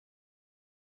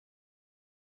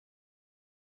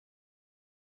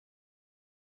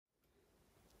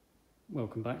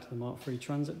Welcome back to the Mk3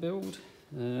 Transit build.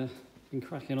 Been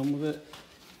cracking on with it.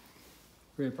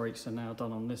 Rear brakes are now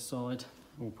done on this side.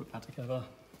 We'll put that together.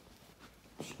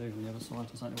 I'll show you on the other side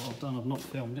exactly what I've done. I've not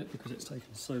filmed it because it's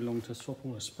taken so long to swap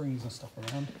all the springs and stuff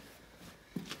around.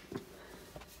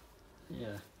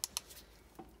 Yeah,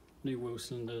 new wheel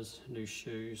cylinders, new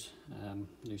shoes,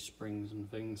 new springs and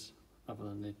things. Other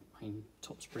than the main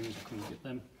top springs, I couldn't get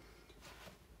them.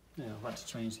 Yeah, I've had to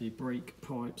change the brake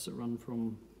pipes that run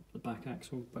from the back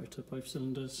axle to both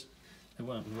cylinders. They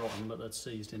weren't rotten, but they'd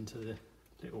seized into the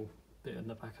little bit in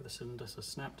the back of the cylinder, so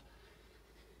snapped.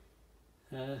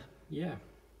 Yeah,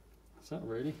 that's that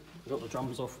really. I got the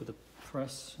drums off with the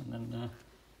press, and then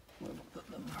where have I put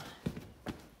them?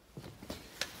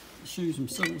 The shoes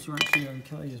themselves are actually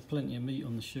okay. There's plenty of meat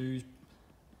on the shoes,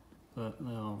 but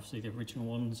they're obviously the original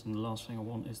ones. And the last thing I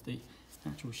want is the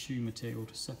actual shoe material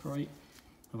to separate.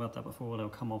 I've had that before. They'll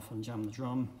come off and jam the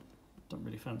drum. Don't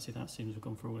really fancy that, seems we've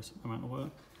gone through all this amount of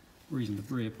work. The reason the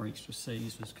rear brakes were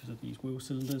seized was because of these wheel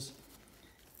cylinders.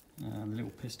 The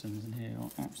little pistons in here are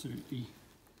absolutely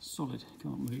solid,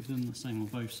 can't move them, the same on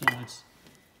both sides.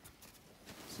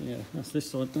 So yeah, that's this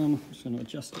side done. I'm just going to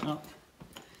adjust it up,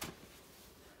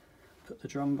 put the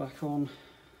drum back on,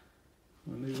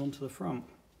 and move on to the front.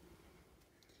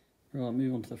 Right,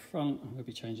 move on to the front. We'll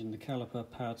be changing the caliper,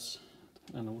 pads,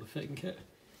 and all the fitting kit.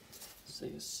 See,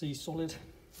 it's C-solid.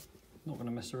 Not going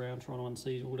to mess around trying to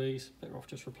unseize all these, better off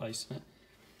just replacing it.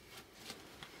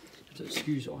 So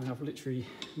excuse that I have literally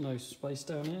no space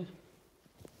down here.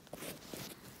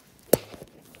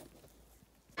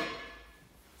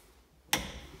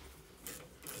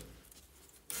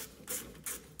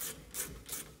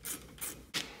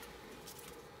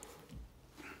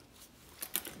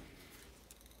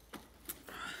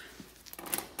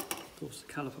 Of course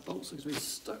the caliper bolts are going to be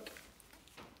stuck.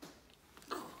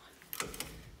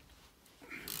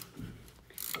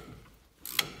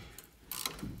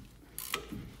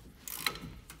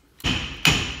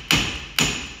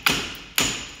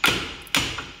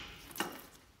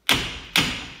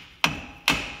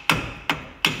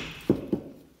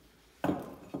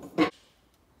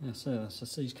 Yeah, so that's the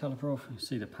seized caliper off. You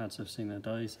see the pads have seen their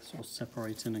days, they're sort of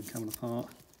separating and coming apart.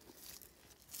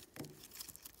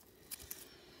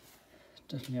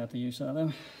 Definitely had the use out of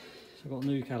them. So I've got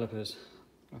new calipers.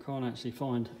 I can't actually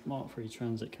find Mk3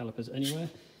 Transit calipers anywhere.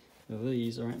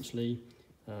 These are actually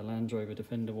Land Rover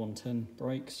Defender 110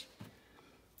 brakes.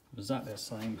 Exactly the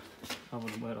same, other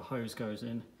than where the hose goes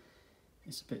in.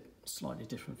 It's a bit slightly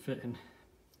different fitting.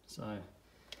 So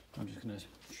I'm just going to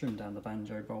trim down the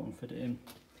banjo bolt and fit it in.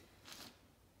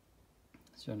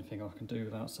 It's the only thing I can do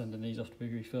without sending these off to be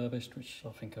refurbished, which I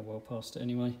think are well past it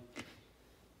anyway.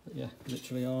 But yeah,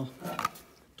 literally are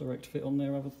direct fit on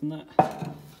there other than that.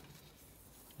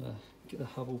 Get the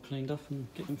hub all cleaned up and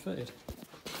get them fitted.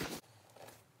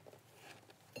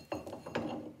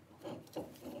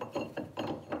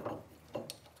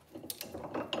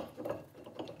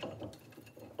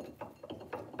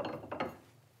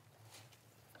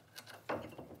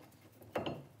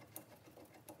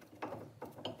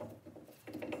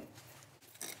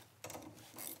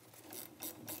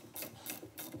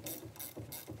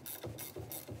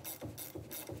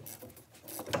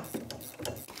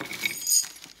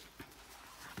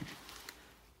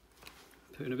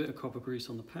 Putting a bit of copper grease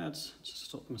on the pads just to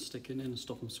stop them sticking in and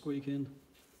stop them squeaking.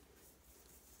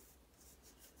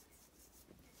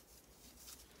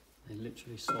 They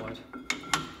literally slide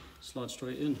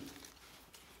straight in.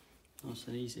 Nice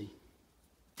and easy.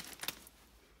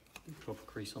 Copper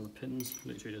grease on the pins,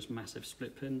 literally just massive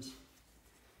split pins.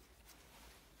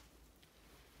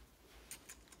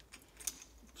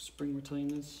 Spring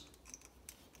retainers.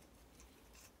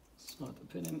 Slide the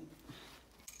pin in.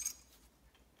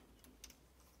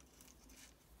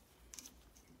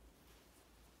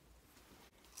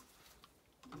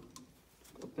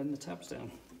 Bend the tabs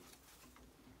down.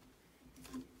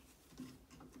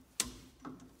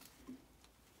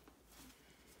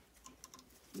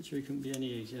 Literally couldn't be any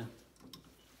easier.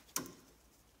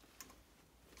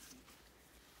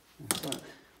 That's that. And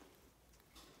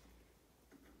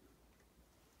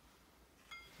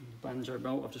the banjo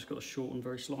bolt I've just got to shorten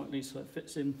very slightly so it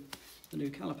fits in the new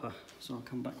caliper. So I'll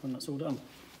come back when that's all done.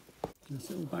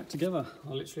 That's it all back together.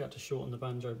 I literally had to shorten the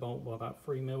banjo bolt by about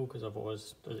 3mm because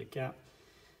otherwise there's a gap.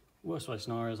 Worst case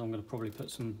scenario is I'm going to probably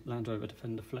put some Land Rover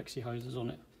Defender flexi hoses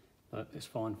on it, but it's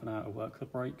fine for now to work the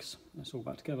brakes. It's all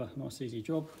back together, nice easy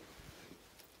job.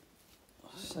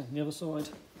 Same the other side.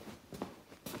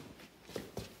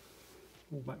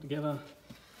 All back together.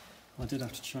 I did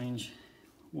have to change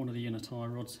one of the inner tie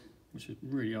rods, which is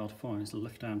really hard to find. It's a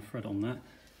left hand thread on that.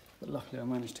 But luckily I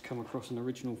managed to come across an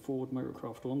original Ford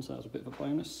Motorcraft one, so that was a bit of a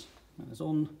bonus. That is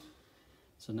on.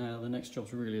 So now the next job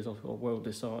really is I've got to weld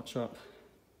this arch up,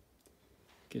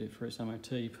 get it for its MOT,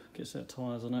 get a set of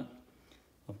tyres on it.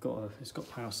 It's got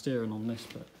power steering on this,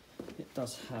 but it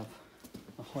does have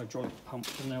a hydraulic pump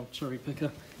from the old cherry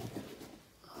picker.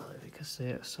 If you can see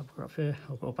it somewhere up here.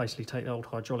 I've got to basically take the old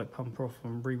hydraulic pump off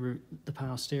and reroute the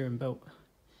power steering belt.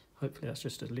 Hopefully that's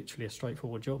just literally a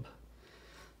straightforward job.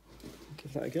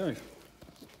 Give that a go.